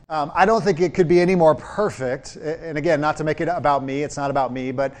I don't think it could be any more perfect. And again, not to make it about me, it's not about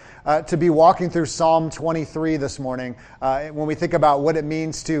me, but to be walking through Psalm 23 this morning, when we think about what it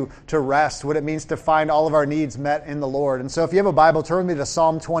means to rest, what it means to find all of our needs met in the Lord. And so if you have a Bible, turn with me to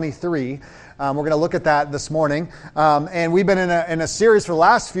Psalm 23. We're going to look at that this morning. And we've been in a series for the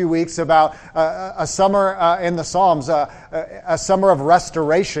last few weeks about a summer in the Psalms, a summer of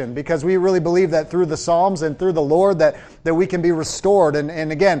restoration, because we really believe that through the Psalms and through the Lord that we can be restored.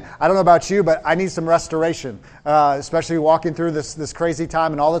 And again, I don't know about you, but I need some restoration, especially walking through this crazy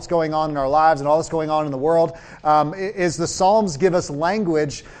time and all that's going on in our lives and all that's going on in the world. Is the Psalms give us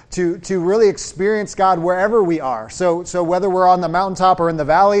language to really experience God wherever we are. So whether we're on the mountaintop or in the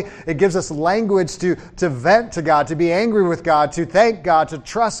valley, it gives us language to vent to God, to be angry with God, to thank God, to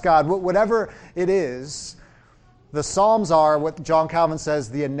trust God, whatever it is. The Psalms are what John Calvin says,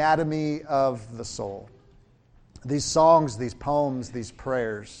 the anatomy of the soul. These songs, these poems, these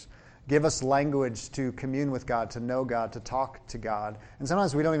prayers give us language to commune with God, to know God, to talk to God. And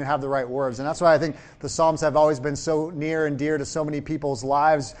sometimes we don't even have the right words. And that's why I think the Psalms have always been so near and dear to so many people's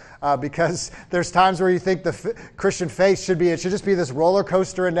lives, because there's times where you think the Christian faith should just be this roller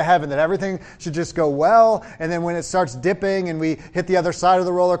coaster into heaven, that everything should just go well. And then when it starts dipping and we hit the other side of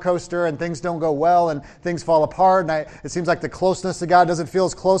the roller coaster and things don't go well and things fall apart, and it seems like the closeness to God doesn't feel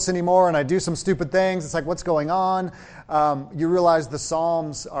as close anymore, and I do some stupid things. It's like, what's going on? You realize the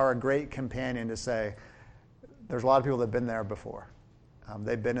Psalms are a great companion to say, there's a lot of people that have been there before.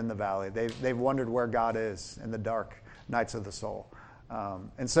 They've been in the valley. They've wondered where God is in the dark nights of the soul.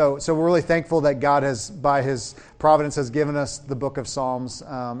 And so we're really thankful that God has, by His providence, has given us the book of Psalms.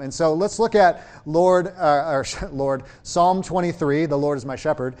 And so let's look at Psalm 23. The Lord is my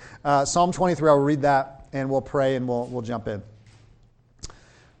shepherd. Psalm 23. I'll read that and we'll pray and we'll jump in.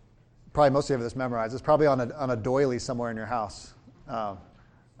 Probably most of you have this memorized. It's probably on a doily somewhere in your house,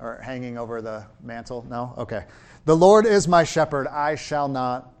 or hanging over the mantle. No? Okay. The Lord is my shepherd, I shall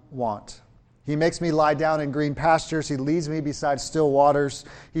not want. He makes me lie down in green pastures. He leads me beside still waters.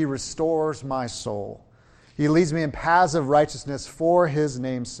 He restores my soul. He leads me in paths of righteousness for His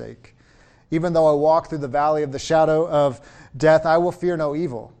name's sake. Even though I walk through the valley of the shadow of death, I will fear no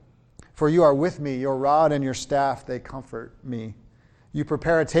evil. For you are with me, your rod and your staff, they comfort me. You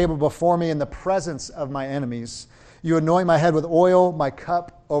prepare a table before me in the presence of my enemies. You anoint my head with oil, my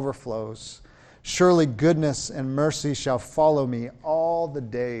cup overflows. Surely goodness and mercy shall follow me all the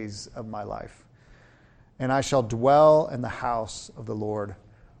days of my life, and I shall dwell in the house of the Lord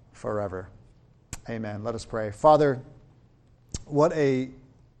forever. Amen. Let us pray. Father, what a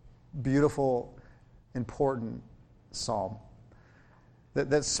beautiful, important psalm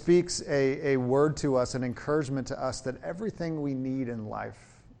that speaks a word to us, an encouragement to us that everything we need in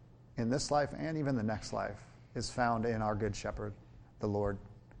life, in this life and even the next life, is found in our good shepherd, the Lord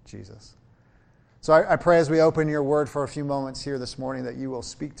Jesus. So I pray as we open your word for a few moments here this morning that you will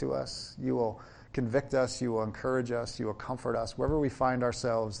speak to us, you will convict us, you will encourage us, you will comfort us, wherever we find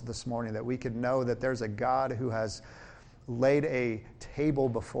ourselves this morning, that we could know that there's a God who has laid a table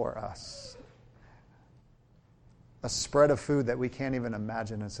before us, a spread of food that we can't even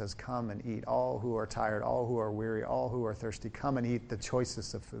imagine, and says, come and eat, all who are tired, all who are weary, all who are thirsty, come and eat the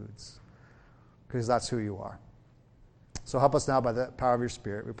choicest of foods, because that's who you are. So help us now by the power of your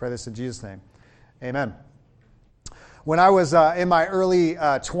Spirit. We pray this in Jesus' name. Amen. When I was in my early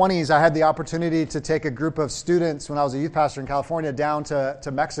 20s, I had the opportunity to take a group of students when I was a youth pastor in California down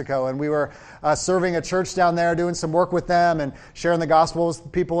to Mexico. And we were serving a church down there, doing some work with them and sharing the gospel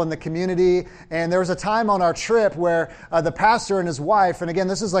with people in the community. And there was a time on our trip where the pastor and his wife, and again,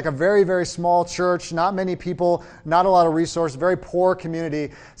 this is like a very, very small church, not many people, not a lot of resources, very poor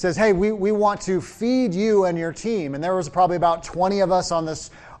community, says, hey, we want to feed you and your team. And there was probably about 20 of us on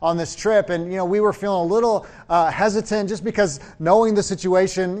this trip, and we were feeling a little hesitant just because knowing the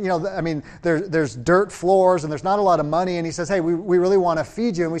situation. There's dirt floors and there's not a lot of money. And he says, "Hey, we really want to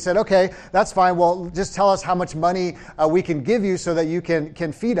feed you." And we said, "Okay, that's fine. Well, just tell us how much money we can give you so that you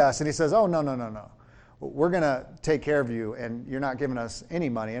can feed us." And he says, "Oh, no. We're going to take care of you, and you're not giving us any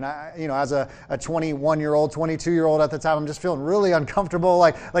money." And I, as a 21-year-old, 22-year-old at the time, I'm just feeling really uncomfortable.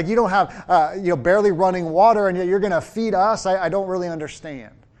 Like you don't have, barely running water, and you're going to feed us. I don't really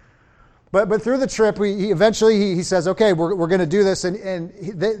understand. But through the trip, he eventually says, "Okay, we're going to do this," and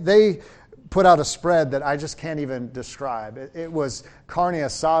they put out a spread that I just can't even describe. It was carne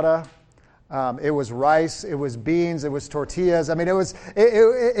asada. It was rice, it was beans, it was tortillas.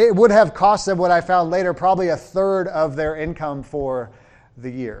 It would have cost them, what I found later, probably a third of their income for the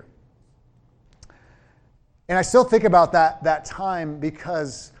year. And I still think about that time,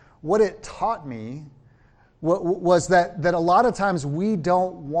 because what it taught me was that a lot of times we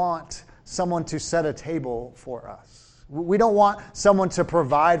don't want someone to set a table for us. We don't want someone to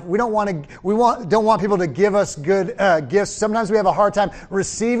provide. We don't want people to give us good gifts. Sometimes we have a hard time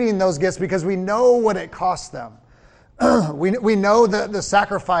receiving those gifts because we know what it costs them. we know the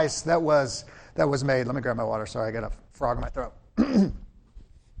sacrifice that was made. Let me grab my water. Sorry, I got a frog in my throat.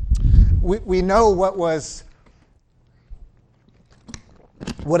 we know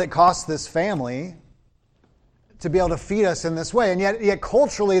what it cost this family to be able to feed us in this way. And yet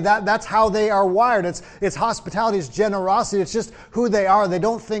culturally, that's how they are wired. It's hospitality, it's generosity, it's just who they are. They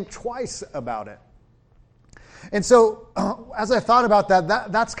don't think twice about it. And so, as I thought about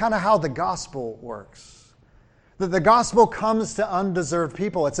that's kind of how the gospel works. The gospel comes to undeserved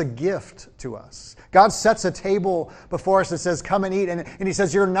people. It's a gift to us. God sets a table before us that says, come and eat. And he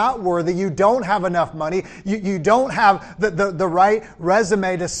says, you're not worthy. You don't have enough money. You don't have the right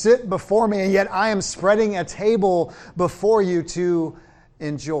resume to sit before me. And yet I am spreading a table before you to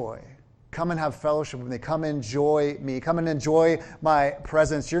enjoy. Come and have fellowship with me. Come enjoy me. Come and enjoy my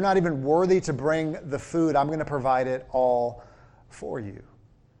presence. You're not even worthy to bring the food. I'm going to provide it all for you.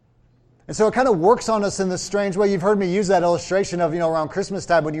 And so it kind of works on us in this strange way. You've heard me use that illustration of, around Christmas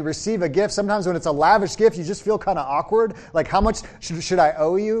time when you receive a gift. Sometimes when it's a lavish gift, you just feel kind of awkward. Like, how much should I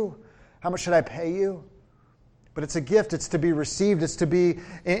owe you? How much should I pay you? But it's a gift. It's to be received. It's to be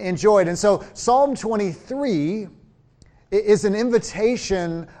enjoyed. And so Psalm 23 is an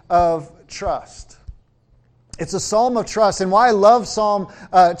invitation of trust. It's a psalm of trust. And why I love Psalm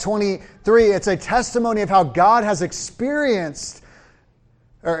 23, it's a testimony of how God has experienced,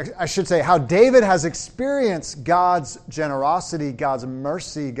 or I should say, how David has experienced God's generosity, God's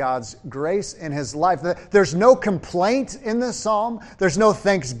mercy, God's grace in his life. There's no complaint in this psalm. There's no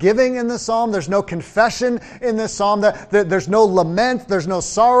thanksgiving in this psalm. There's no confession in this psalm. There's no lament. There's no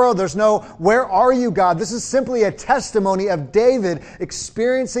sorrow. There's no, where are you, God? This is simply a testimony of David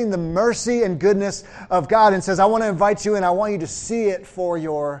experiencing the mercy and goodness of God, and says, I want to invite you in. I want you to see it for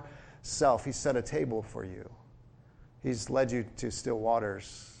yourself. He set a table for you. He's led you to still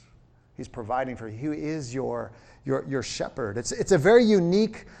waters. He's providing for you. He is your shepherd. It's a very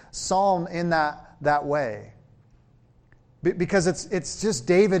unique psalm in that way. Because it's just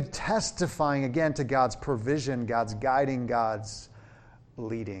David testifying again to God's provision, God's guiding, God's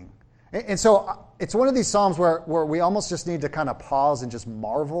leading. And so it's one of these psalms where we almost just need to kind of pause and just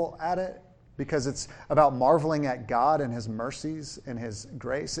marvel at it. Because it's about marveling at God and His mercies and His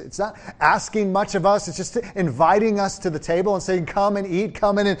grace. It's not asking much of us. It's just inviting us to the table and saying, come and eat,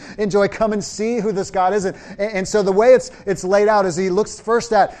 come and enjoy, come and see who this God is. And so the way it's laid out is He looks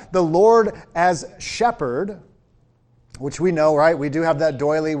first at the Lord as shepherd, which we know, right? We do have that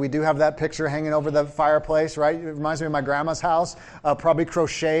doily. We do have that picture hanging over the fireplace, right? It reminds me of my grandma's house. Probably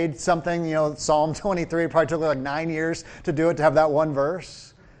crocheted something, Psalm 23. It probably took like 9 years to do it, to have that one verse.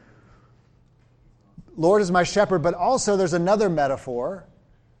 Lord is my shepherd, but also there's another metaphor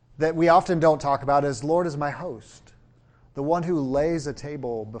that we often don't talk about is Lord is my host, the one who lays a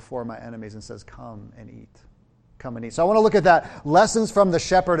table before my enemies and says, come and eat. Come and eat. So I want to look at that, lessons from the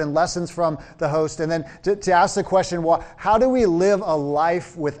shepherd and lessons from the host, and then to ask the question, well, how do we live a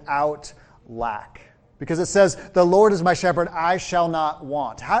life without lack? Because it says, the Lord is my shepherd, I shall not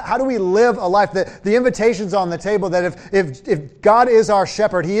want. How do we live a life? The invitation's on the table that if God is our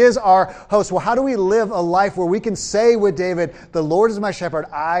shepherd, He is our host. Well, how do we live a life where we can say with David, the Lord is my shepherd,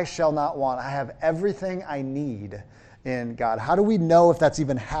 I shall not want. I have everything I need in God. How do we know if that's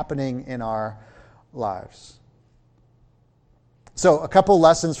even happening in our lives? So a couple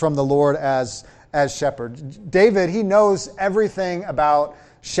lessons from the Lord as shepherd. David, he knows everything about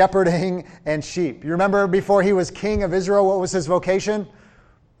shepherding and sheep. You remember before he was king of Israel, what was his vocation?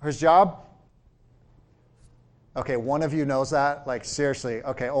 Or his job? Okay, one of you knows that? Like, seriously.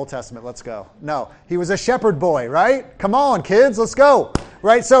 Okay, Old Testament, let's go. No, he was a shepherd boy, right? Come on, kids, let's go.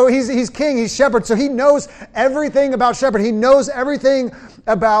 Right? So he's king, he's shepherd, so he knows everything about shepherd. He knows everything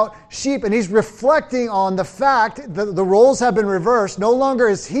about sheep, and he's reflecting on the fact that the roles have been reversed. No longer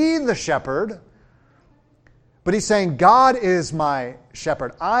is he the shepherd, but he's saying, God is my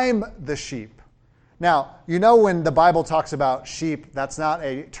shepherd. I'm the sheep. Now, when the Bible talks about sheep, that's not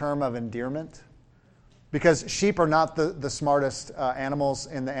a term of endearment. Because sheep are not the smartest animals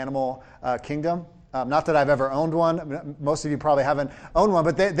in the animal kingdom. Not that I've ever owned one. Most of you probably haven't owned one,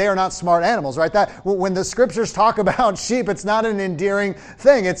 but they are not smart animals, right? When the scriptures talk about sheep, it's not an endearing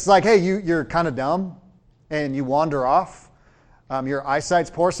thing. It's like, hey, you're kind of dumb and you wander off. Your eyesight's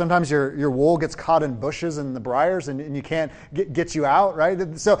poor. Sometimes your wool gets caught in bushes and the briars and you can't get you out,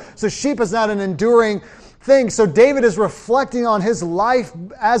 right? So sheep is not an enduring thing. So David is reflecting on his life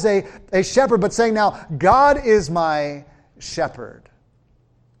as a shepherd, but saying now, God is my shepherd.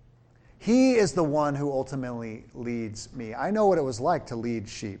 He is the one who ultimately leads me. I know what it was like to lead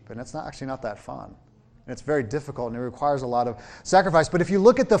sheep, and it's actually not that fun. And it's very difficult, and it requires a lot of sacrifice. But if you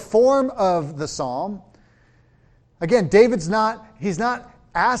look at the form of the psalm, again, he's not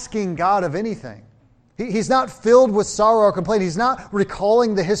asking God of anything. He's not filled with sorrow or complaint. He's not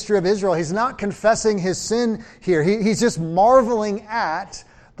recalling the history of Israel. He's not confessing his sin here. He's just marveling at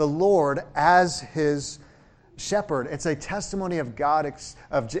the Lord as his shepherd. It's a testimony of God,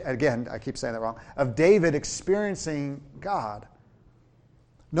 again, I keep saying that wrong, of David experiencing God.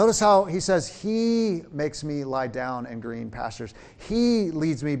 Notice how he says, He makes me lie down in green pastures. He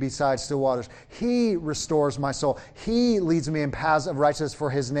leads me beside still waters. He restores my soul. He leads me in paths of righteousness for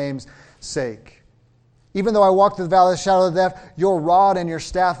His name's sake. Even though I walk through the valley of the shadow of death, your rod and your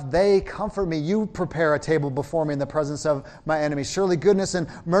staff, they comfort me. You prepare a table before me in the presence of my enemies. Surely goodness and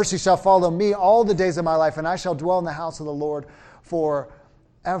mercy shall follow me all the days of my life, and I shall dwell in the house of the Lord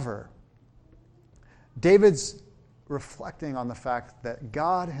forever. David's reflecting on the fact that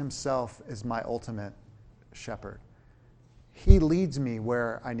God himself is my ultimate shepherd. He leads me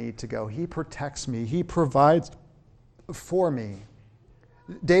where I need to go. He protects me. He provides for me.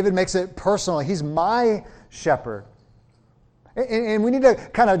 David makes it personal. He's my shepherd. And we need to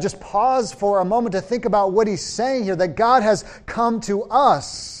kind of just pause for a moment to think about what he's saying here, that God has come to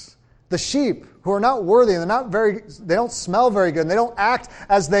us, the sheep, who are not worthy, and they don't smell very good, and they don't act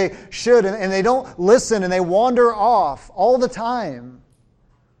as they should, and they don't listen, and they wander off all the time.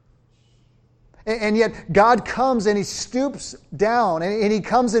 And yet God comes and He stoops down, and He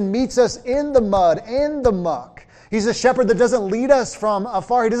comes and meets us in the mud, in the muck. He's a shepherd that doesn't lead us from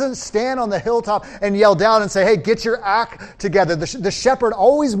afar. He doesn't stand on the hilltop and yell down and say, hey, get your act together. The shepherd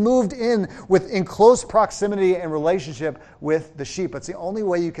always moved in close proximity and relationship with the sheep. It's the only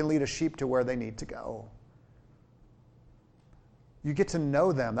way you can lead a sheep to where they need to go. You get to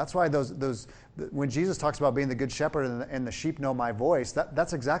know them. That's why when Jesus talks about being the good shepherd and the sheep know my voice,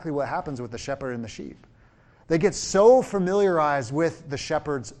 that's exactly what happens with the shepherd and the sheep. They get so familiarized with the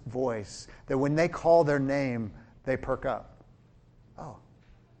shepherd's voice that when they call their name, they perk up. Oh,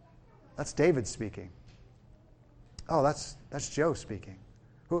 that's David speaking. Oh, that's Joe speaking.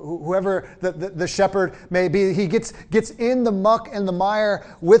 Whoever the shepherd may be, he gets in the muck and the mire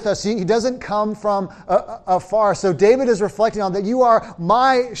with us. He doesn't come from afar. So David is reflecting on that you are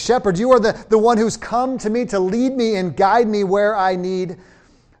my shepherd. You are the one who's come to me to lead me and guide me where I need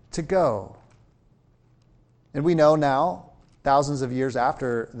to go. And we know now, thousands of years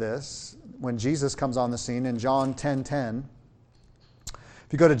after this, when Jesus comes on the scene in John 10:10. If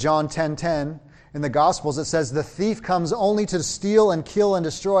you go to John 10:10, in the Gospels it says, the thief comes only to steal and kill and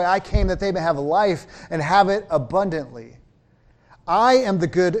destroy. I came that they may have life and have it abundantly. I am the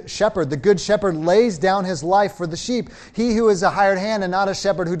good shepherd. The good shepherd lays down his life for the sheep. He who is a hired hand and not a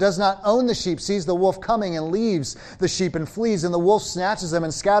shepherd, who does not own the sheep, sees the wolf coming and leaves the sheep and flees, and the wolf snatches them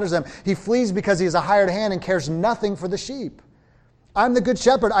and scatters them. He flees because he is a hired hand and cares nothing for the sheep. I'm the good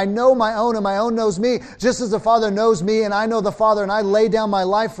shepherd. I know my own, and my own knows me, just as the Father knows me, and I know the Father, and I lay down my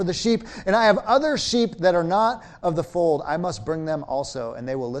life for the sheep. And I have other sheep that are not of the fold. I must bring them also, and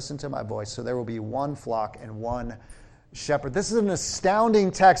they will listen to my voice. So there will be one flock and one shepherd. This is an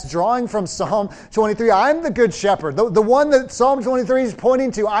astounding text drawing from Psalm 23. I'm the good shepherd. The one that Psalm 23 is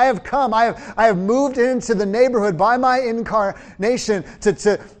pointing to. I have come. I have moved into the neighborhood by my incarnation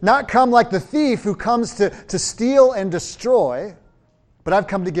to not come like the thief who comes to steal and destroy. But I've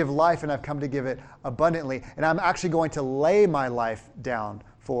come to give life, and I've come to give it abundantly. And I'm actually going to lay my life down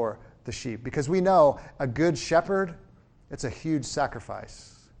for the sheep. Because we know a good shepherd, it's a huge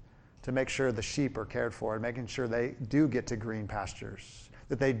sacrifice to make sure the sheep are cared for and making sure they do get to green pastures,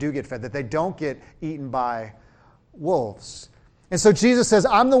 that they do get fed, that they don't get eaten by wolves. And so Jesus says,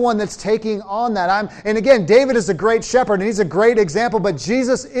 I'm the one that's taking on that. And again, David is a great shepherd, and he's a great example, but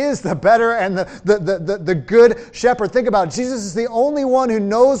Jesus is the better and the good shepherd. Think about it. Jesus is the only one who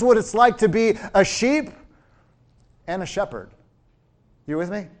knows what it's like to be a sheep and a shepherd. You with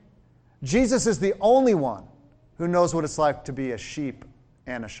me? Jesus is the only one who knows what it's like to be a sheep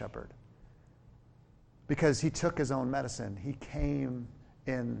and a shepherd. Because he took his own medicine. He came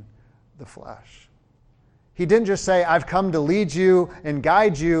in the flesh. He didn't just say, I've come to lead you and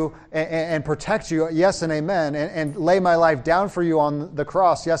guide you and protect you, yes and amen, and lay my life down for you on the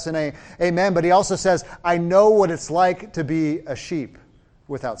cross, yes and amen. But he also says, I know what it's like to be a sheep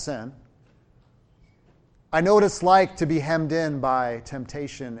without sin. I know what it's like to be hemmed in by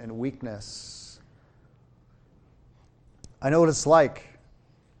temptation and weakness. I know what it's like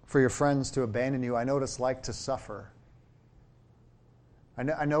for your friends to abandon you. I know what it's like to suffer.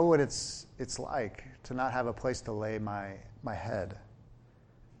 I know what it's like to not have a place to lay my head.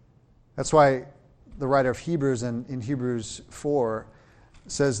 That's why the writer of Hebrews in Hebrews 4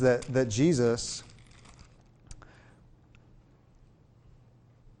 says that Jesus,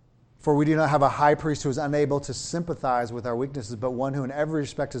 for we do not have a high priest who is unable to sympathize with our weaknesses, but one who in every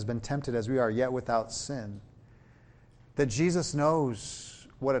respect has been tempted as we are, yet without sin. That Jesus knows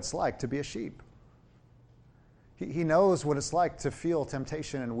what it's like to be a sheep. He knows what it's like to feel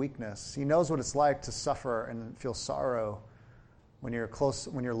temptation and weakness. He knows what it's like to suffer and feel sorrow when your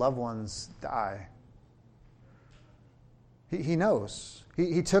loved ones die. He knows.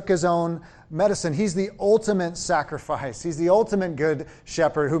 He took his own medicine. He's the ultimate sacrifice. He's the ultimate good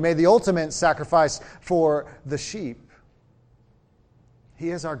shepherd who made the ultimate sacrifice for the sheep. He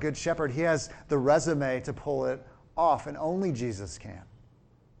is our good shepherd. He has the resume to pull it off, and only Jesus can.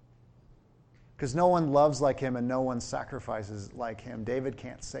 Because no one loves like him and no one sacrifices like him. David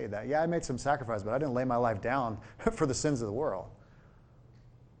can't say that. Yeah, I made some sacrifice, but I didn't lay my life down for the sins of the world.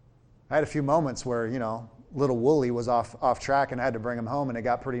 I had a few moments where, little Wooly was off track and I had to bring him home, and it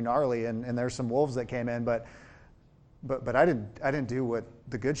got pretty gnarly, and there's some wolves that came in, but I didn't do what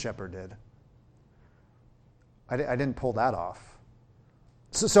the good shepherd did. I didn't pull that off.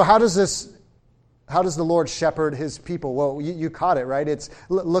 So how does the Lord shepherd his people? Well, you caught it, right?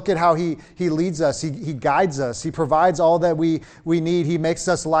 Look at how he leads us. He guides us. He provides all that we need. He makes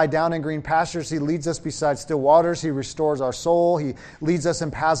us lie down in green pastures. He leads us beside still waters. He restores our soul. He leads us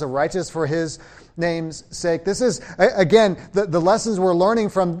in paths of righteousness for his name's sake. This is, again, the lessons we're learning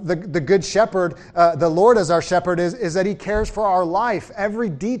from the good shepherd, the Lord as our shepherd, is that he cares for our life, every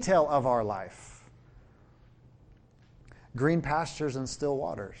detail of our life. Green pastures and still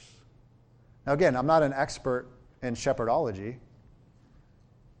waters. Now again, I'm not an expert in shepherdology,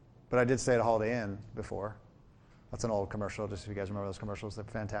 but I did stay at a Holiday Inn before. That's an old commercial, just if you guys remember those commercials. They're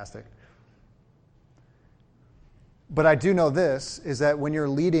fantastic. But I do know this, is that when you're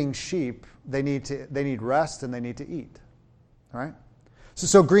leading sheep, they need rest and they need to eat. All right?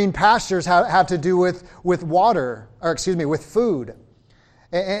 So green pastures have to do with water, with food.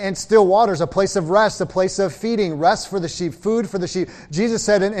 And still waters, a place of rest, a place of feeding, rest for the sheep, food for the sheep. Jesus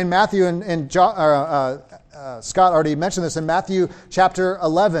said in Matthew, and Scott already mentioned this, in Matthew chapter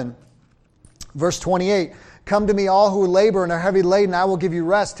 11, verse 28, "Come to me all who labor and are heavy laden, I will give you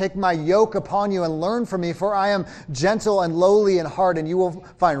rest. Take my yoke upon you and learn from me, for I am gentle and lowly in heart, and you will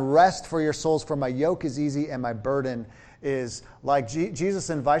find rest for your souls, for my yoke is easy and my burden is light." Jesus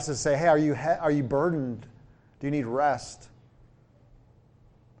invites us to say, hey, are you burdened? Do you need rest?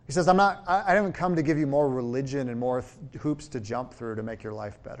 He says, I haven't come to give you more religion and more hoops to jump through to make your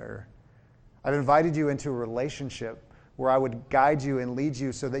life better. I've invited you into a relationship where I would guide you and lead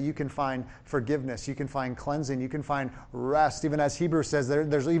you so that you can find forgiveness, you can find cleansing, you can find rest. Even as Hebrews says,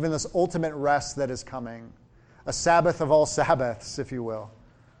 there's even this ultimate rest that is coming. A Sabbath of all Sabbaths, if you will.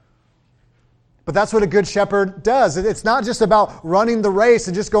 But that's what a good shepherd does. It's not just about running the race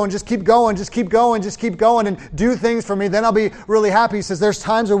and just keep going and do things for me. Then I'll be really happy. He says there's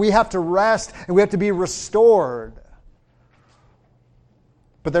times where we have to rest and we have to be restored.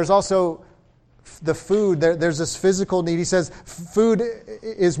 But there's also the food. There's this physical need. He says food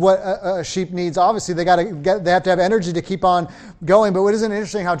is what a sheep needs. Obviously, they have to have energy to keep on going. But isn't it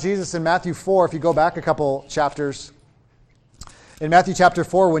interesting how Jesus in Matthew 4, if you go back a couple chapters, in Matthew chapter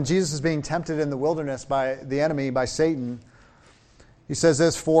 4, when Jesus is being tempted in the wilderness by the enemy, by Satan, he says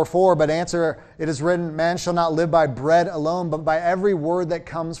this, 4:4, "But answer, it is written, man shall not live by bread alone, but by every word that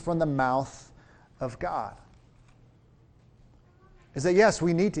comes from the mouth of God." Is that yes,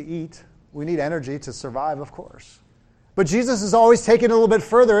 we need to eat. We need energy to survive, of course. But Jesus is always taking it a little bit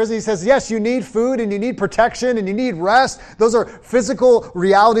further, isn't he? He says, yes, you need food and you need protection and you need rest. Those are physical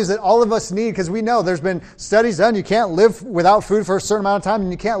realities that all of us need, because we know there's been studies done. You can't live without food for a certain amount of time,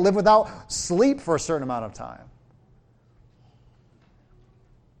 and you can't live without sleep for a certain amount of time.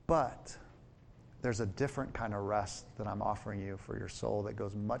 But there's a different kind of rest that I'm offering you for your soul that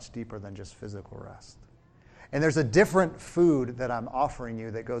goes much deeper than just physical rest. And there's a different food that I'm offering you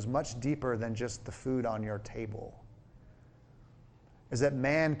that goes much deeper than just the food on your table. Is that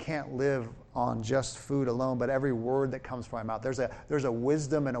man can't live on just food alone, but every word that comes from my mouth. There's a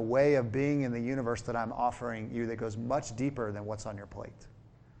wisdom and a way of being in the universe that I'm offering you that goes much deeper than what's on your plate.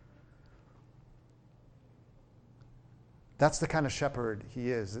 That's the kind of shepherd he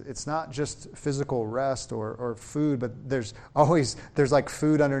is. It's not just physical rest or food, but there's like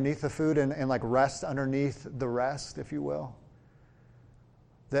food underneath the food and like rest underneath the rest, if you will.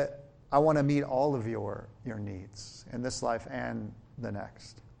 That I want to meet all of your needs in this life and the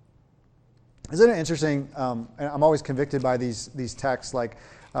next. Isn't it interesting? And I'm always convicted by these texts, like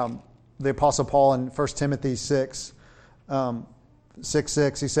the Apostle Paul in 1 Timothy 6.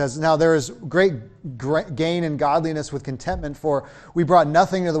 6:6, he says, "Now there is great gain in godliness with contentment, for we brought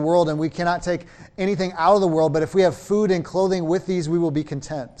nothing to the world, and we cannot take anything out of the world. But if we have food and clothing with these, we will be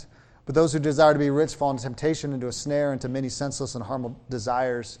content. But those who desire to be rich fall into temptation, into a snare, into many senseless and harmful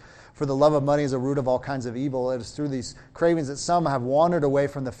desires. For the love of money is a root of all kinds of evil. It is through these cravings that some have wandered away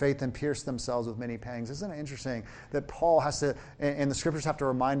from the faith and pierced themselves with many pangs." Isn't it interesting that Paul has to, and the scriptures have to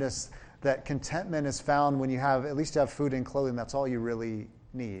remind us that contentment is found when you have food and clothing. That's all you really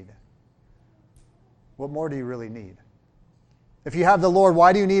need. What more do you really need? If you have the Lord,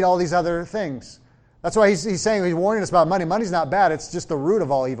 why do you need all these other things? That's why he's saying, he's warning us about money. Money's not bad. It's just the root of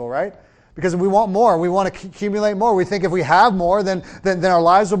all evil, right? Because we want more. We want to accumulate more. We think if we have more, then our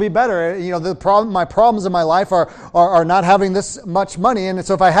lives will be better. You know, my problems in my life are not having this much money. And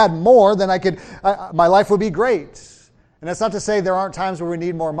so if I had more, then my life would be great. And that's not to say there aren't times where we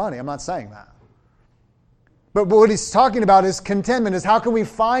need more money. I'm not saying that. But what he's talking about is contentment, is how can we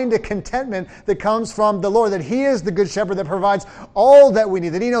find a contentment that comes from the Lord, that he is the good shepherd that provides all that we need,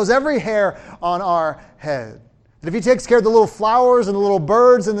 that he knows every hair on our head. That if he takes care of the little flowers and the little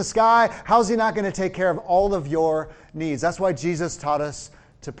birds in the sky, how's he not going to take care of all of your needs? That's why Jesus taught us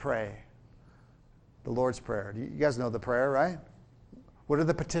to pray. The Lord's Prayer. You guys know the prayer, right? What are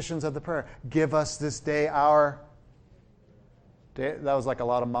the petitions of the prayer? Give us this day our... That was like a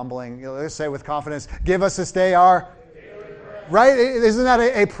lot of mumbling. Let's say with confidence, give us this day our... Right? Isn't that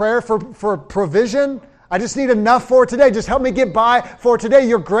a prayer for provision? I just need enough for today. Just help me get by for today.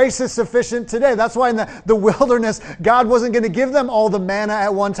 Your grace is sufficient today. That's why in the wilderness, God wasn't going to give them all the manna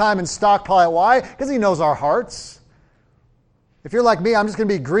at one time and stockpile it. Why? Because he knows our hearts. If you're like me, I'm just going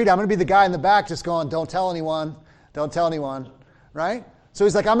to be greedy. I'm going to be the guy in the back just going, don't tell anyone. Don't tell anyone. Right? So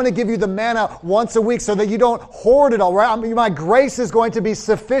he's like, I'm going to give you the manna once a week so that you don't hoard it all, right? My grace is going to be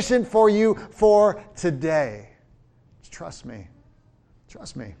sufficient for you for today. Just trust me.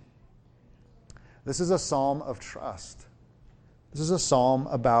 Trust me. This is a psalm of trust. This is a psalm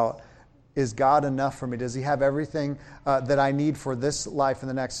about, is God enough for me? Does he have everything that I need for this life and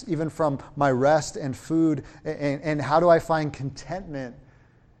the next, even from my rest and food? And how do I find contentment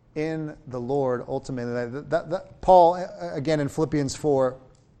in the Lord ultimately? Paul, again in Philippians 4,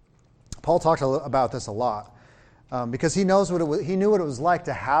 Paul talked about this a lot because he knew what it was like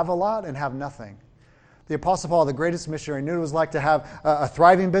to have a lot and have nothing. The Apostle Paul, the greatest missionary, knew what it was like to have a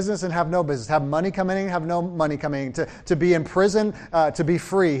thriving business and have no business, have money coming in and have no money coming in, to be in prison, to be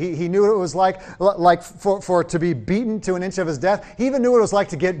free. He knew what it was like for to be beaten to an inch of his death. He even knew what it was like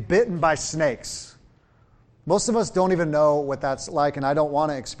to get bitten by snakes. Most of us don't even know what that's like, and I don't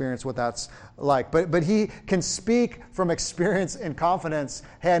want to experience what that's like. But he can speak from experience and confidence.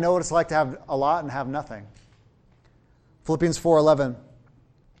 Hey, I know what it's like to have a lot and have nothing. Philippians 4:11.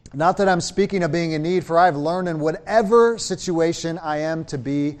 Not that I'm speaking of being in need, for I have learned in whatever situation I am to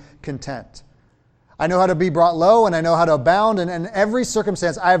be content. I know how to be brought low, and I know how to abound, and in every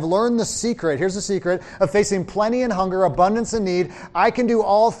circumstance I have learned the secret, here's the secret, of facing plenty and hunger, abundance and need. I can do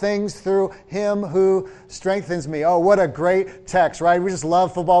all things through him who strengthens me. Oh, what a great text, right? We just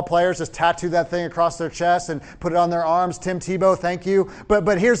love football players, just tattoo that thing across their chest and put it on their arms. Tim Tebow, thank you.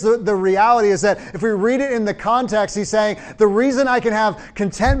 But here's the reality is that if we read it in the context, he's saying, the reason I can have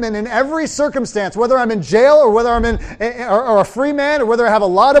contentment in every circumstance, whether I'm in jail or whether I'm or a free man, or whether I have a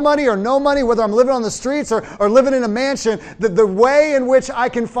lot of money or no money, whether I'm living on the streets or living in a mansion, the way in which I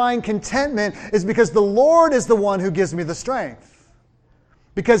can find contentment is because the Lord is the one who gives me the strength.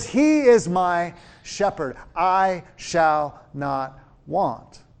 Because he is my shepherd. I shall not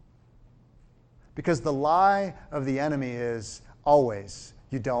want. Because the lie of the enemy is always,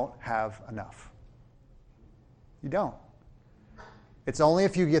 you don't have enough. You don't. It's only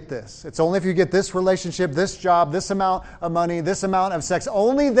if you get this. It's only if you get this relationship, this job, this amount of money, this amount of sex.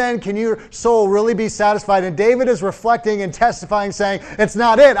 Only then can your soul really be satisfied. And David is reflecting and testifying, saying, it's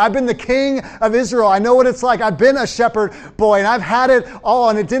not it. I've been the king of Israel. I know what it's like. I've been a shepherd boy, and I've had it all,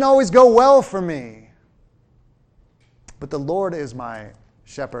 and it didn't always go well for me. But the Lord is my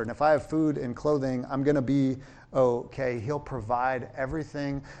shepherd, and if I have food and clothing, I'm going to be okay. He'll provide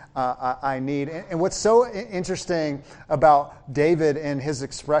everything I need. And what's so interesting about David and his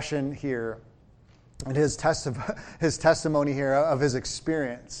expression here and his testimony here of his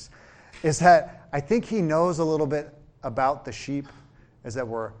experience is that I think he knows a little bit about the sheep is that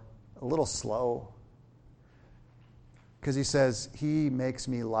we're a little slow. Because he says, he makes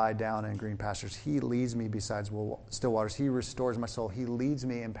me lie down in green pastures. He leads me beside still waters. He restores my soul. He leads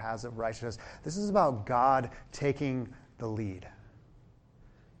me in paths of righteousness. This is about God taking the lead.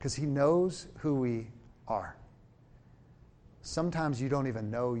 Because he knows who we are. Sometimes you don't even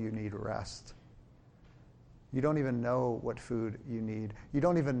know you need rest. You don't even know what food you need. You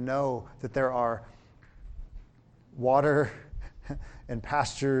don't even know that there are water and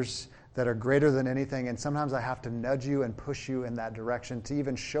pastures that are greater than anything. And sometimes I have to nudge you and push you in that direction to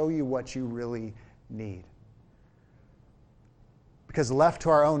even show you what you really need. Because left to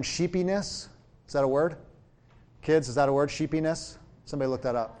our own sheepiness, is that a word? Kids, is that a word? Sheepiness? Somebody look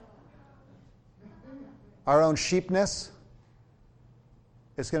that up. Our own sheepness,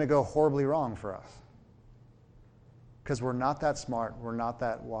 it's going to go horribly wrong for us. Because we're not that smart, we're not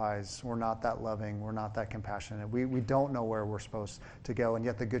that wise, we're not that loving, we're not that compassionate. We don't know where we're supposed to go, and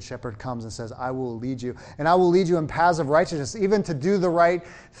yet the Good Shepherd comes and says, I will lead you, and I will lead you in paths of righteousness, even to do the right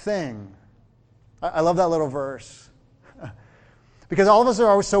thing. I love that little verse. Because all of us are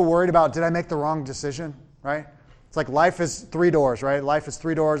always so worried about, did I make the wrong decision, right? It's like life is 3 doors, right? Life is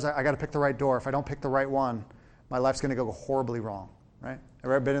 3 doors, I got to pick the right door. If I don't pick the right one, my life's going to go horribly wrong, right?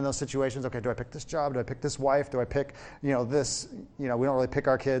 Ever been in those situations? Okay, do I pick this job? Do I pick this wife? Do I pick, this? We don't really pick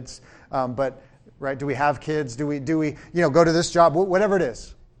our kids, but right? Do we have kids? Do we go to this job? Whatever it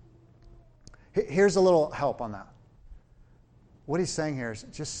is. Here's a little help on that. What he's saying here is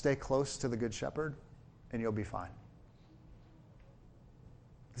just stay close to the Good Shepherd, and you'll be fine.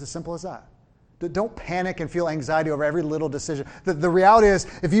 It's as simple as that. Don't panic and feel anxiety over every little decision. The reality is,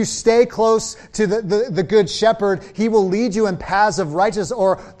 if you stay close to the Good Shepherd, he will lead you in paths of righteousness,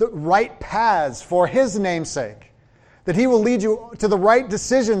 or the right paths for his name's sake. That he will lead you to the right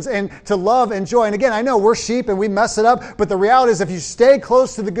decisions and to love and joy. And again, I know we're sheep and we mess it up, but the reality is if you stay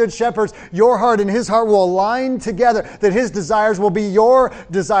close to the Good Shepherd, your heart and his heart will align together, that his desires will be your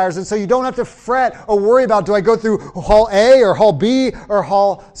desires. And so you don't have to fret or worry about, do I go through hall A or hall B or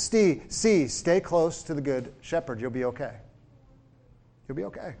hall C? Stay close to the Good Shepherd. You'll be okay. You'll be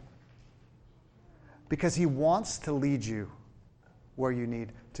okay. Because he wants to lead you where you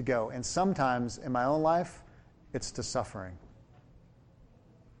need to go. And sometimes in my own life, it's to suffering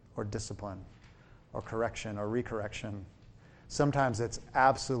or discipline or correction or recorrection. Sometimes it's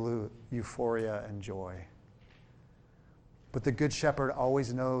absolute euphoria and joy. But the Good Shepherd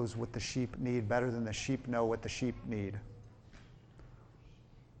always knows what the sheep need better than the sheep know what the sheep need.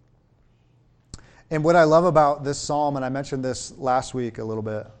 And what I love about this psalm, and I mentioned this last week a little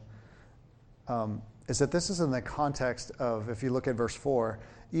bit, is that this is in the context of, if you look at verse 4,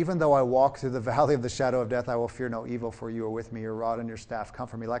 even though I walk through the valley of the shadow of death, I will fear no evil, for you are with me. Your rod and your staff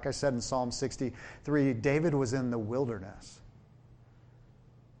comfort me. Like I said in Psalm 63, David was in the wilderness.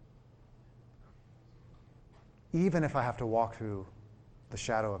 Even if I have to walk through the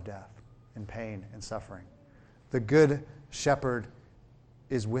shadow of death and pain and suffering, the Good Shepherd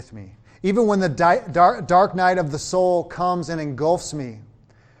is with me. Even when the dark night of the soul comes and engulfs me,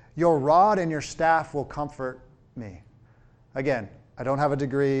 your rod and your staff will comfort me. Again, I don't have a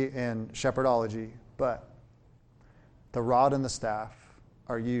degree in shepherdology, but the rod and the staff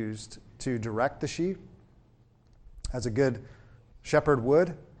are used to direct the sheep, as a good shepherd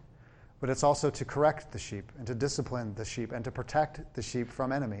would, but it's also to correct the sheep and to discipline the sheep and to protect the sheep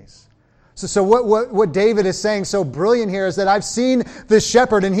from enemies. So what David is saying so brilliant here is that I've seen this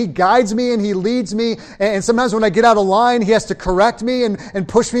shepherd and he guides me and he leads me. And sometimes when I get out of line, he has to correct me and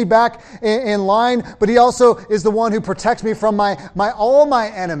push me back in line. But he also is the one who protects me from all my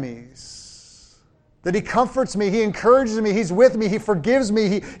enemies. That he comforts me, he encourages me, he's with me, he forgives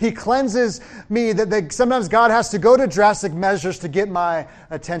me, he cleanses me. That sometimes God has to go to drastic measures to get my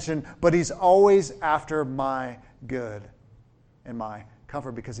attention, but he's always after my good and my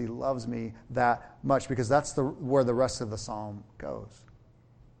comfort because he loves me that much, because that's where the rest of the psalm goes.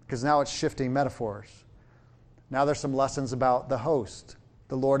 Because now it's shifting metaphors. Now there's some lessons about the host,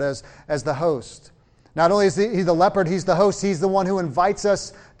 the Lord as the host. Not only is he the leopard, he's the host. He's the one who invites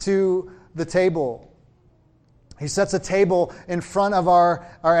us to the table. He sets a table in front of our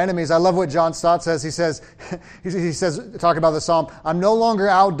enemies. I love what John Stott says. He says, talking about the psalm, I'm no longer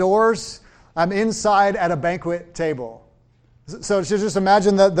outdoors. I'm inside at a banquet table. So just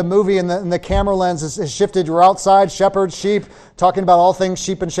imagine the movie and the camera lens is shifted. We're outside, shepherds, sheep, talking about all things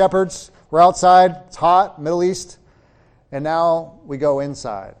sheep and shepherds. We're outside, it's hot, Middle East. And now we go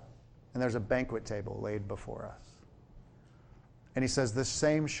inside, and there's a banquet table laid before us. And he says this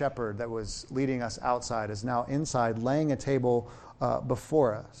same shepherd that was leading us outside is now inside, laying a table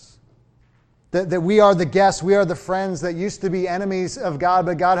before us. That we are the guests, we are the friends that used to be enemies of God,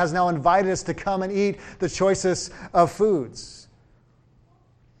 but God has now invited us to come and eat the choicest of foods.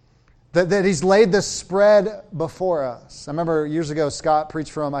 That He's laid this spread before us. I remember years ago, Scott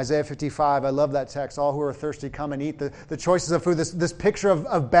preached from Isaiah 55. I love that text. All who are thirsty, come and eat the choices of food. This picture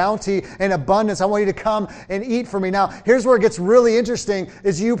of bounty and abundance. I want you to come and eat for me. Now, here's where it gets really interesting,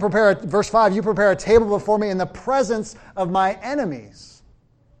 is verse 5, you prepare a table before me in the presence of my enemies.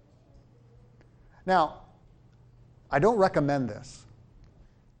 Now, I don't recommend this,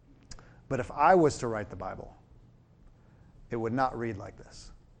 but if I was to write the Bible, it would not read like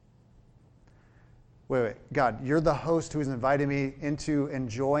this. Wait, God, you're the host who has invited me into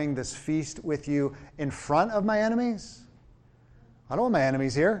enjoying this feast with you in front of my enemies? I don't want my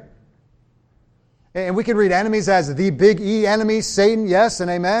enemies here. And we can read enemies as the big E enemy, Satan, yes and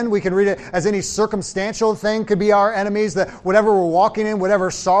amen. We can read it as any circumstantial thing could be our enemies, that whatever we're walking in, whatever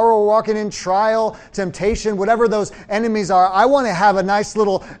sorrow we're walking in, trial, temptation, whatever those enemies are, I want to have a nice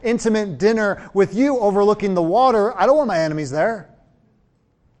little intimate dinner with you overlooking the water. I don't want my enemies there.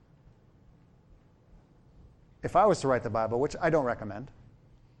 If I was to write the Bible, which I don't recommend,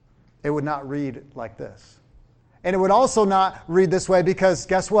 it would not read like this. And it would also not read this way because,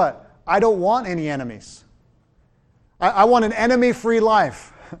 guess what? I don't want any enemies. I want an enemy-free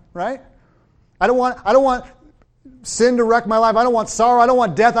life, right? I don't want sin to wreck my life. I don't want sorrow. I don't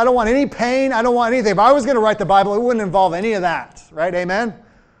want death. I don't want any pain. I don't want anything. If I was going to write the Bible, it wouldn't involve any of that, right? Amen?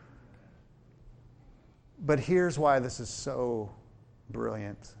 But here's why this is so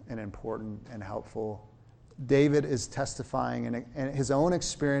brilliant and important and helpful. David is testifying in his own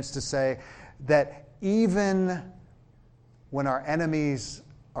experience to say that even when our enemies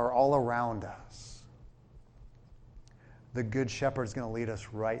are all around us, the Good Shepherd is going to lead us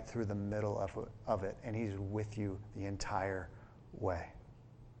right through the middle of it, and He's with you the entire way.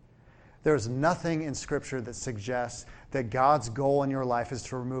 There's nothing in Scripture that suggests that God's goal in your life is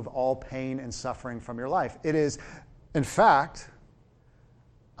to remove all pain and suffering from your life. It is, in fact,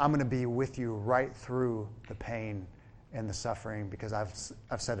 I'm going to be with you right through the pain and the suffering because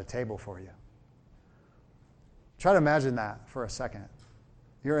I've set a table for you. Try to imagine that for a second.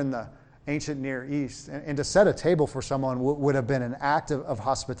 You're in the ancient Near East, and to set a table for someone would have been an act of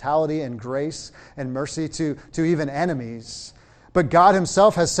hospitality and grace and mercy to even enemies. But God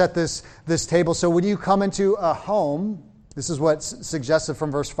Himself has set this table. So when you come into a home, this is what's suggested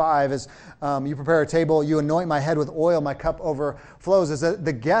from verse 5, is you prepare a table, you anoint my head with oil, my cup overflows, is that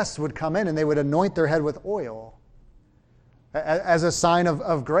the guests would come in and they would anoint their head with oil as a sign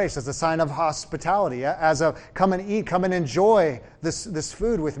of grace, as a sign of hospitality, as a come and eat, come and enjoy this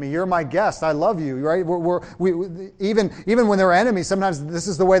food with me. You're my guest. I love you, right? Even when they're enemies, sometimes this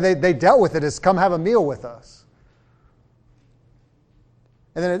is the way they dealt with it, is come have a meal with us.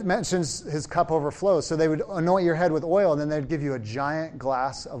 And then it mentions his cup overflows. So they would anoint your head with oil, and then they'd give you a giant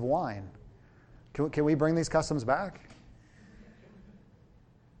glass of wine. Can we bring these customs back?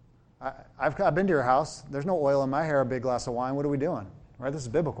 I've been to your house. There's no oil in my hair, a big glass of wine. What are we doing? Right? This is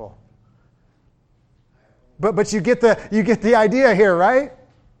biblical. But you get the idea here, right?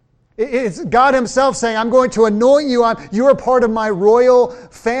 It's God Himself saying, I'm going to anoint you. You are part of my royal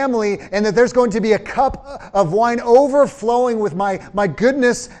family, and that there's going to be a cup of wine overflowing with my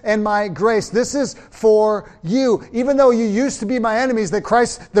goodness and my grace. This is for you. Even though you used to be my enemies, that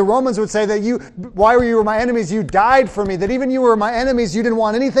Christ, the Romans would say that why were you my enemies? You died for me. That even you were my enemies, you didn't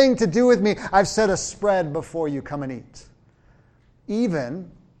want anything to do with me. I've set a spread before you. Come and eat.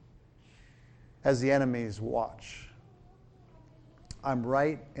 Even as the enemies watch. I'm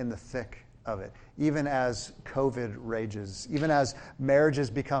right in the thick of it. Even as COVID rages, even as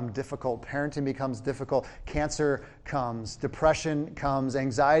marriages become difficult, parenting becomes difficult, cancer comes, depression comes,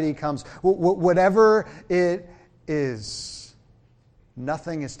 anxiety comes, whatever it is,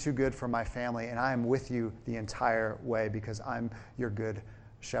 nothing is too good for my family, and I am with you the entire way because I'm your good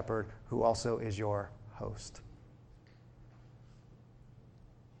shepherd who also is your host.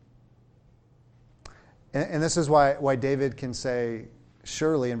 And this is why David can say,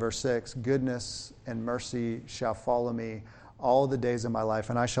 surely in verse 6, goodness and mercy shall follow me all the days of my life,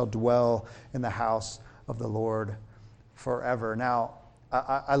 and I shall dwell in the house of the Lord forever. Now,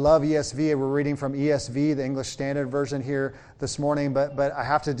 I love ESV. We're reading from ESV, the English Standard Version here this morning, but I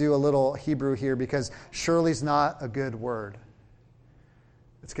have to do a little Hebrew here because surely's not a good word.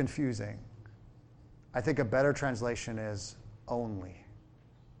 It's confusing. I think a better translation is only.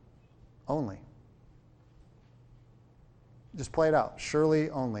 Only. Just play it out. Surely,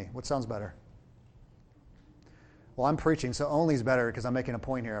 only. What sounds better? Well, I'm preaching, so only's better because I'm making a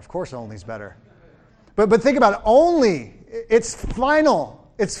point here. Of course, only's better. But think about it. Only. It's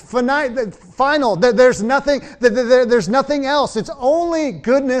final. It's final. There's nothing else. It's only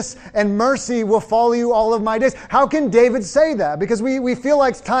goodness and mercy will follow you all of my days. How can David say that? Because we feel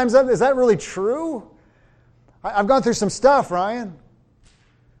like time's up. Is that really true? I've gone through some stuff, Ryan.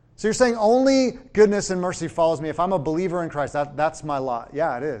 So you're saying only goodness and mercy follows me. If I'm a believer in Christ, that's my lot.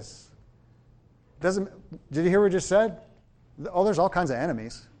 Yeah, it is. Did you hear what I just said? Oh, there's all kinds of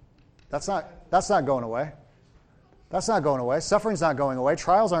enemies. That's not going away. That's not going away. Suffering's not going away.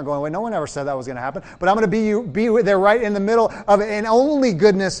 Trials aren't going away. No one ever said that was going to happen. But I'm going to be there right in the middle of it. And only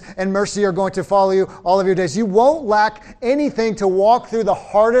goodness and mercy are going to follow you all of your days. You won't lack anything to walk through the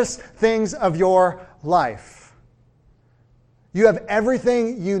hardest things of your life. You have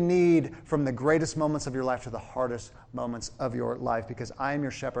everything you need from the greatest moments of your life to the hardest moments of your life, because I am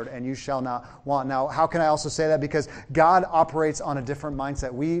your shepherd and you shall not want. Now, how can I also say that? Because God operates on a different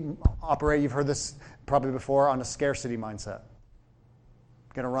mindset. We operate, you've heard this probably before, on a scarcity mindset.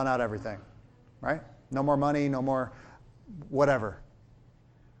 Going to run out everything, right? No more money, no more whatever.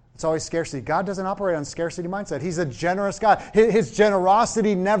 It's always scarcity. God doesn't operate on scarcity mindset. He's a generous God. His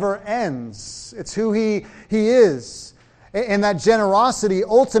generosity never ends. It's who He is. And that generosity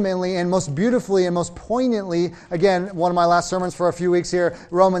ultimately and most beautifully and most poignantly, again, one of my last sermons for a few weeks here,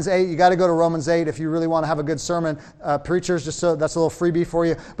 Romans 8. You got to go to Romans 8 if you really want to have a good sermon. Preachers, just so that's a little freebie for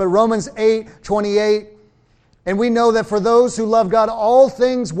you. But Romans 8:28, and we know that for those who love God, all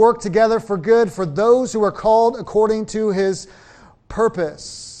things work together for good for those who are called according to His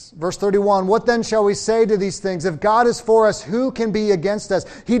purpose. Verse 31, what then shall we say to these things? If God is for us, who can be against us?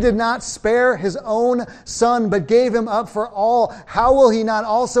 He did not spare His own Son, but gave Him up for all. How will He not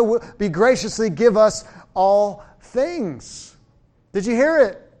also be graciously give us all things? Did you hear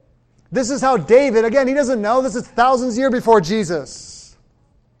it? This is how David, again, he doesn't know. This is thousands of years before Jesus.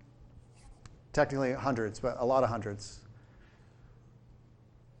 Technically hundreds, but a lot of hundreds.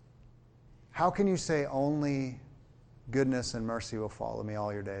 How can you say only goodness and mercy will follow me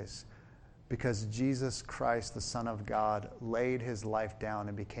all your days? Because Jesus Christ, the Son of God, laid His life down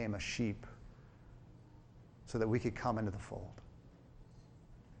and became a sheep so that we could come into the fold.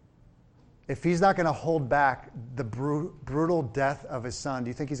 If He's not going to hold back the brutal death of His Son, do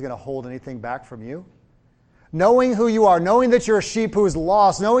you think He's going to hold anything back from you? Knowing who you are, knowing that you're a sheep who is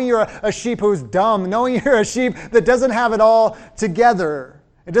lost, knowing you're a sheep who is dumb, knowing you're a sheep that doesn't have it all together.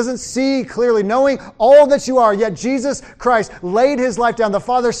 It doesn't see clearly, knowing all that you are, yet Jesus Christ laid His life down. The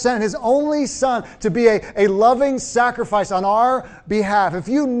Father sent His only Son to be a loving sacrifice on our behalf. If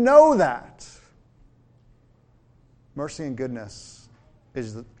you know that, mercy and goodness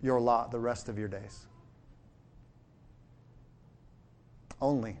is your lot the rest of your days.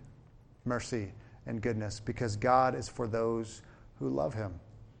 Only mercy and goodness, because God is for those who love Him.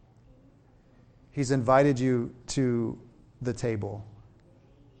 He's invited you to the table.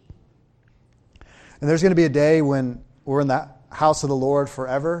 And there's going to be a day when we're in the house of the Lord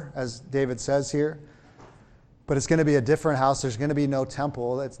forever, as David says here. But it's going to be a different house. There's going to be no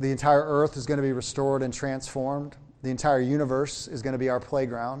temple. The entire earth is going to be restored and transformed. The entire universe is going to be our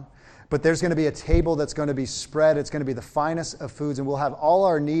playground. But there's going to be a table that's going to be spread. It's going to be the finest of foods, and we'll have all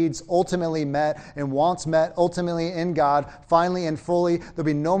our needs ultimately met and wants met ultimately in God, finally and fully. There'll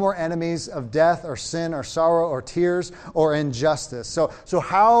be no more enemies of death or sin or sorrow or tears or injustice. So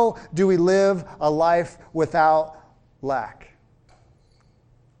how do we live a life without lack?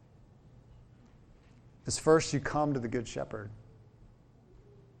 Is first you come to the Good Shepherd,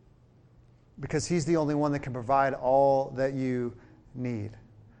 because He's the only one that can provide all that you need.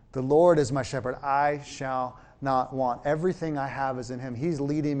 The Lord is my shepherd, I shall not want. Everything I have is in Him. He's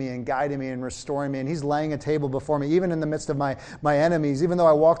leading me and guiding me and restoring me, and He's laying a table before me, even in the midst of my enemies. Even though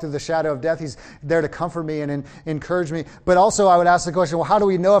I walk through the shadow of death, He's there to comfort me and encourage me. But also I would ask the question, well, how do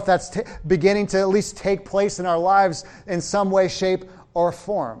we know if that's beginning to at least take place in our lives in some way, shape, or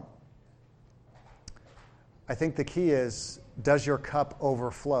form? I think the key is, does your cup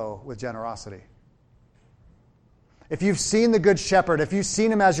overflow with generosity? If you've seen the Good Shepherd, if you've seen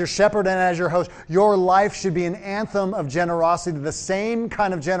Him as your shepherd and as your host, your life should be an anthem of generosity, the same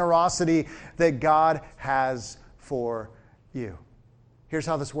kind of generosity that God has for you. Here's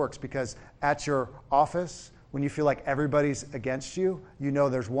how this works, because at your office, when you feel like everybody's against you, you know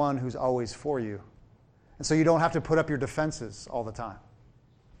there's one who's always for you. And so you don't have to put up your defenses all the time.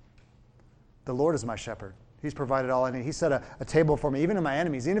 The Lord is my shepherd. He's provided all I need. He set a table for me, even in my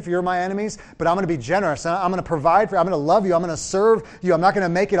enemies. Even if you're my enemies, but I'm going to be generous. I'm going to provide for you. I'm going to love you. I'm going to serve you. I'm not going to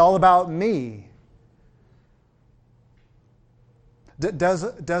make it all about me.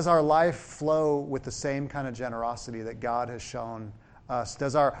 Does our life flow with the same kind of generosity that God has shown us?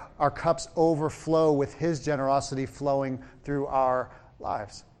 Does our cups overflow with His generosity flowing through our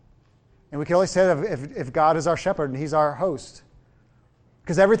lives. And we can only say that if God is our shepherd and he's our host.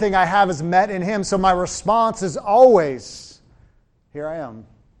 Because everything I have is met in him, so my response is always, here I am.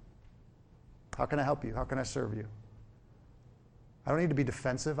 How can I help you? How can I serve you? I don't need to be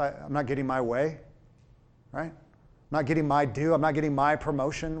defensive. I'm not getting my way, right? I'm not getting my due. I'm not getting my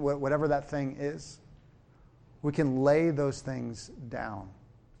promotion, whatever that thing is. We can lay those things down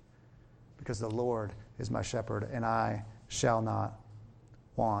because the Lord is my shepherd and I shall not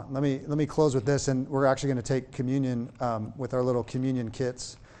want. Let me close with this, and we're actually going to take communion with our little communion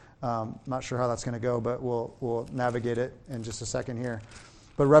kits. Not sure how that's going to go, but we'll navigate it in just a second here.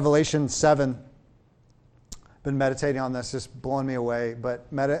 But Revelation 7, been meditating on this, just blowing me away. But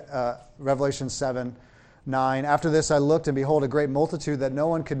Revelation 7, 9. After this I looked, and behold, a great multitude that no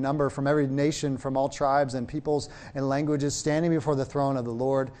one could number, from every nation, from all tribes and peoples and languages, standing before the throne of the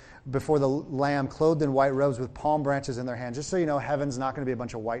Lord, before the Lamb, clothed in white robes with palm branches in their hands. Just so you know, heaven's not going to be a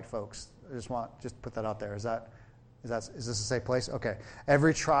bunch of white folks. I just put that out there. Is this a safe place? Okay.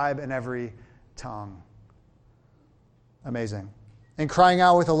 Every tribe and every tongue. Amazing. And crying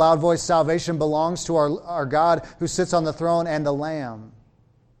out with a loud voice, salvation belongs to our God who sits on the throne and the Lamb.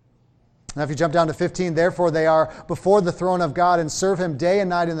 Now if you jump down to 15, therefore they are before the throne of God and serve him day and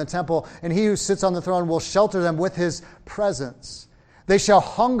night in the temple, and he who sits on the throne will shelter them with his presence. They shall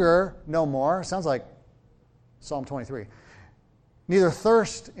hunger no more. Sounds like Psalm 23. Neither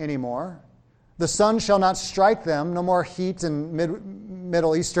thirst anymore. The sun shall not strike them. No more heat and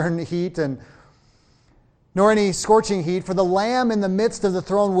Middle Eastern heat, and nor any scorching heat. For the Lamb in the midst of the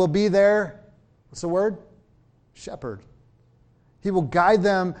throne will be their, what's the word? Shepherd. He will guide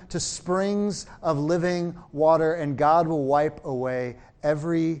them to springs of living water, and God will wipe away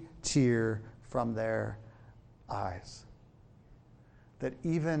every tear from their eyes. That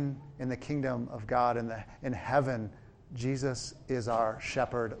even in the kingdom of God, in heaven, Jesus is our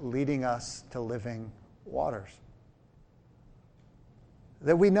shepherd, leading us to living waters.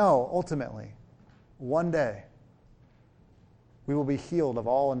 That we know, ultimately, one day, we will be healed of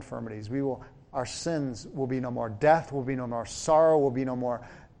all infirmities. Our sins will be no more. Death will be no more. Sorrow will be no more.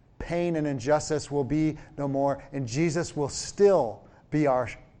 Pain and injustice will be no more. And Jesus will still be our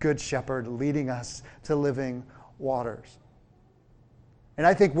good shepherd, leading us to living waters. And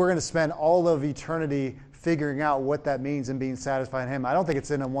I think we're going to spend all of eternity figuring out what that means and being satisfied in him. I don't think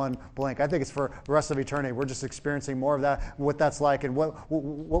it's in a one blink. I think it's for the rest of eternity. We're just experiencing more of that, what that's like, and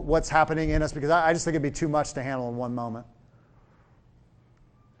what's happening in us, because I just think it'd be too much to handle in one moment.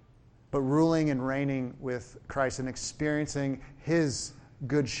 But ruling and reigning with Christ and experiencing his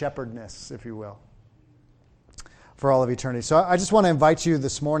good shepherdness, if you will, for all of eternity. So I just want to invite you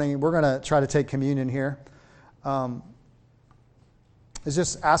this morning. We're going to try to take communion here. Is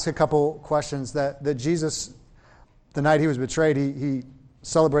just ask a couple questions that Jesus, the night he was betrayed, he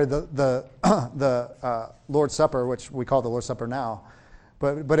celebrated the Lord's Supper, which we call the Lord's Supper now.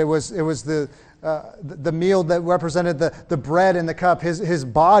 But it was the meal that represented the bread and the cup, his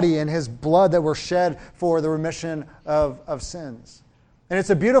body and his blood that were shed for the remission of sins. And it's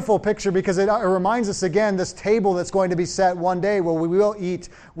a beautiful picture because it reminds us again, this table that's going to be set one day where we will eat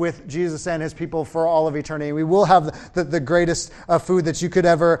with Jesus and his people for all of eternity. We will have the greatest food that you could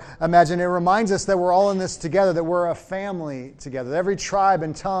ever imagine. It reminds us that we're all in this together, that we're a family together. Every tribe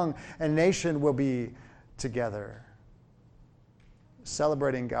and tongue and nation will be together,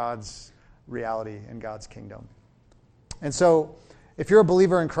 celebrating God's reality and God's kingdom. And so, if you're a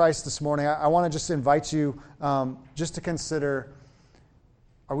believer in Christ this morning, I want to just invite you just to consider,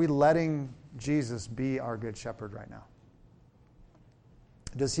 are we letting Jesus be our good shepherd right now?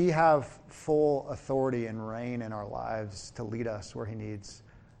 Does he have full authority and reign in our lives to lead us where he needs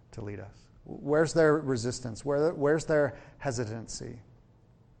to lead us? Where's their resistance? Where's their hesitancy?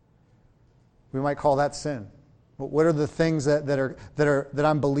 We might call that sin. What are the things that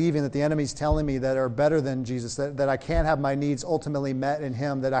I'm believing that the enemy's telling me that are better than Jesus, that I can't have my needs ultimately met in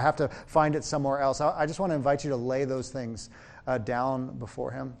him, that I have to find it somewhere else? I just want to invite you to lay those things down before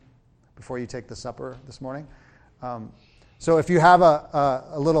him, before you take the supper this morning. So if you have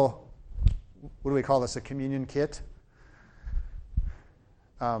a little, what do we call this, a communion kit?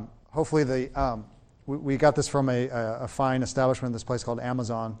 Hopefully we got this from a fine establishment, this place called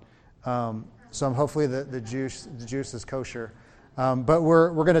Amazon. So hopefully the juice is kosher. But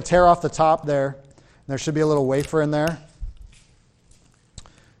we're going to tear off the top there. There should be a little wafer in there.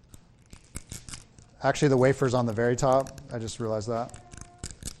 Actually, the wafer's on the very top. I just realized that.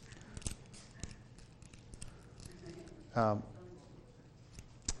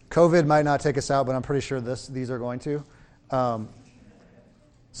 COVID might not take us out, but I'm pretty sure these are going to.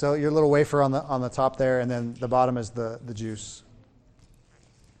 So your little wafer on the top there, and then the bottom is the juice.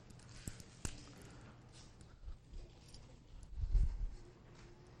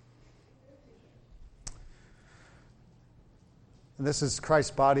 And this is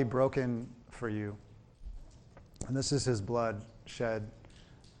Christ's body broken for you. And this is his blood shed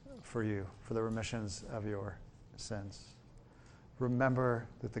for you, for the remissions of your sins. Remember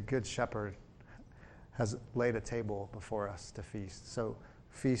that the Good Shepherd has laid a table before us to feast. So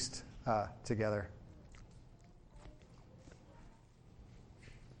feast together.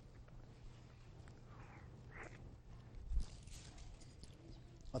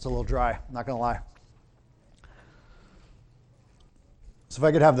 That's a little dry, not going to lie. So if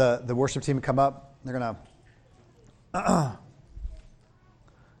I could have the worship team come up, they're going to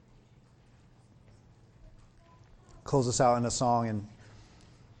close us out in a song. And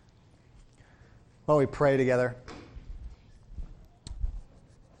while we pray together,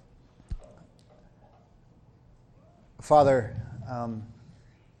 Father,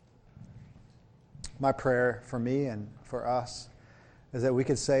 my prayer for me and for us is that we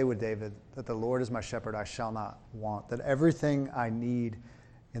could say with David that the Lord is my shepherd, I shall not want, that everything I need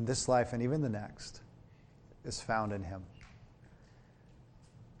in this life and even the next is found in him.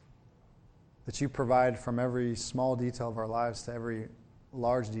 That you provide from every small detail of our lives to every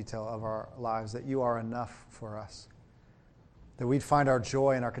large detail of our lives, that you are enough for us. That we'd find our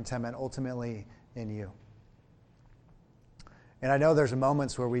joy and our contentment ultimately in you. And I know there's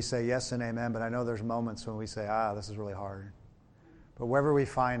moments where we say yes and amen, but I know there's moments when we say, this is really hard. But wherever we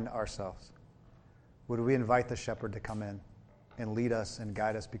find ourselves, would we invite the shepherd to come in and lead us and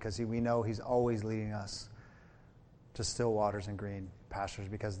guide us, because we know he's always leading us to still waters and green pastures,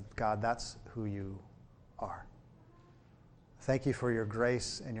 because, God, that's who you are. Thank you for your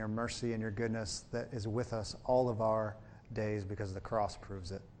grace and your mercy and your goodness that is with us all of our days, because the cross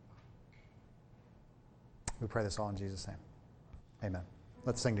proves it. We pray this all in Jesus' name. Amen.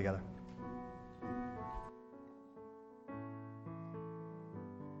 Let's sing together.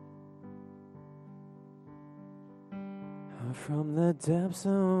 From the depths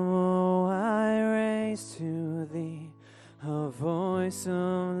of woe I raise to thee a voice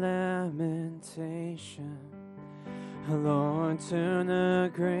of lamentation. Lord, turn a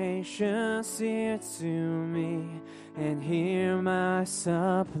gracious ear to me and hear my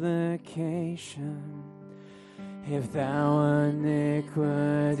supplication. If thou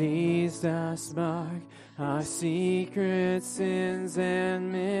iniquities dost mark our secret sins and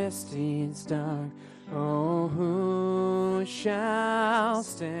misdeeds dark, oh, who shall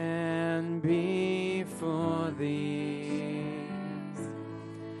stand before thee?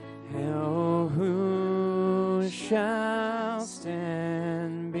 Oh, who shall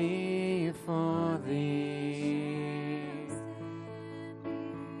stand before thee?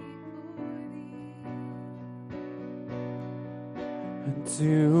 And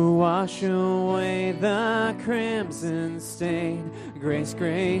to wash away the crimson stain, grace,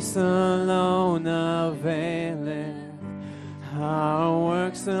 grace alone availeth. Our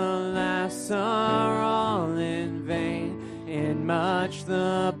works, alas, are all in vain. In much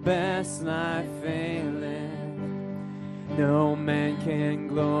the best life faileth. No man can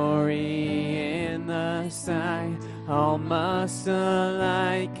glory in the sight. All must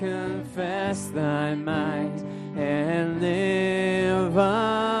alike confess thy might, and live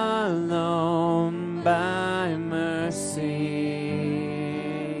alone by mercy.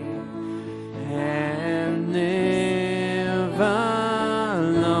 And live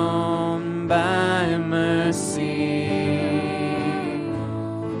alone by mercy.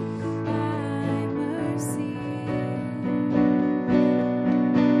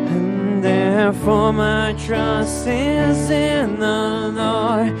 And therefore my trust is in the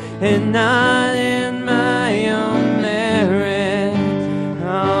Lord, and not in my own merit.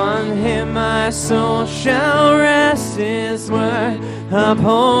 On him my soul shall rest, his word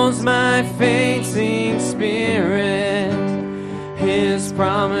upholds my fainting spirit. His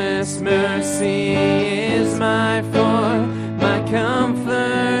promised mercy is my force, my comfort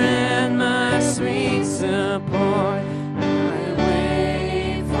and my sweet support. I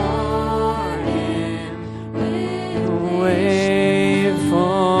wait for him, wait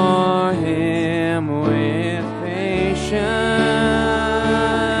for him with patience.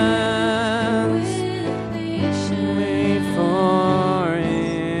 Wait for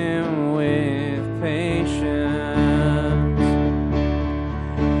him with patience.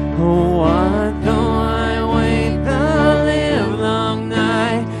 What though I wait the livelong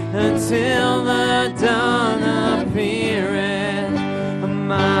night until the dawn appeareth?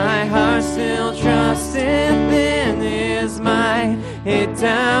 My heart still trusteth in his might, it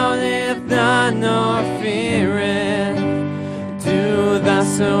doubteth not nor feareth. Do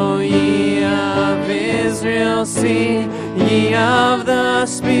thus, O ye of Israel, see, ye of the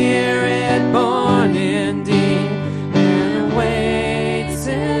Spirit born indeed, and wait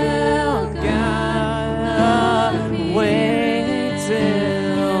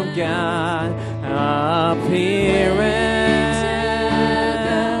God appeareth.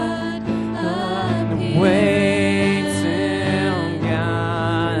 Wait till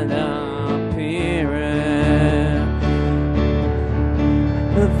God appeareth.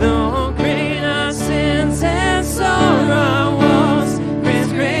 Though great our sins and sorrows,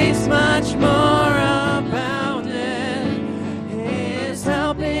 His grace much more abounded. His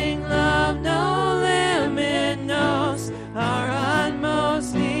helping love no limit knows, our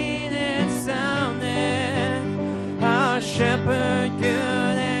utmost need it sounded. Our shepherd good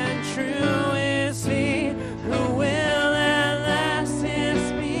and true is He, who will at last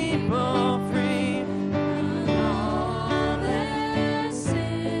His people free. All their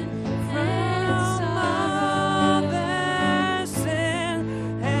sin, from all their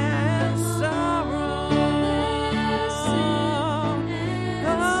sin and sorrow.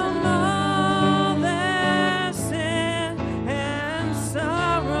 From all their sin and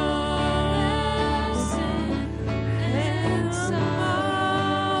sorrow. And from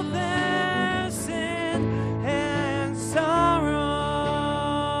all their sin and sorrow.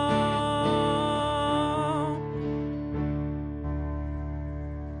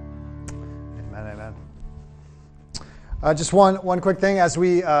 Amen, amen. Just one quick thing as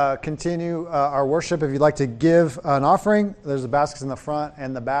we continue our worship. If you'd like to give an offering, there's the baskets in the front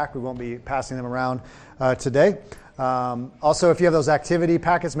and the back. We won't be passing them around today. Also, if you have those activity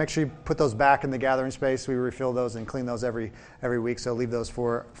packets, make sure you put those back in the gathering space. We refill those and clean those every week, so leave those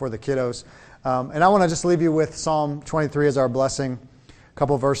for the kiddos. And I want to just leave you with Psalm 23 as our blessing. A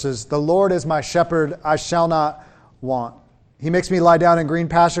couple verses. The Lord is my shepherd, I shall not want. He makes me lie down in green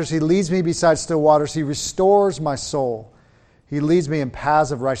pastures. He leads me beside still waters. He restores my soul. He leads me in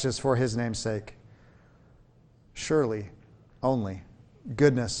paths of righteousness for His name's sake. Surely, only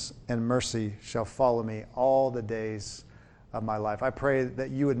goodness and mercy shall follow me all the days of my life. I pray that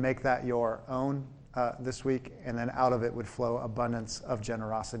you would make that your own this week, and then out of it would flow abundance of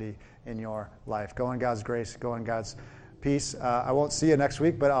generosity in your life. Go in God's grace. Go in God's peace. I won't see you next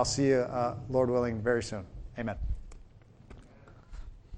week, but I'll see you, Lord willing, very soon. Amen.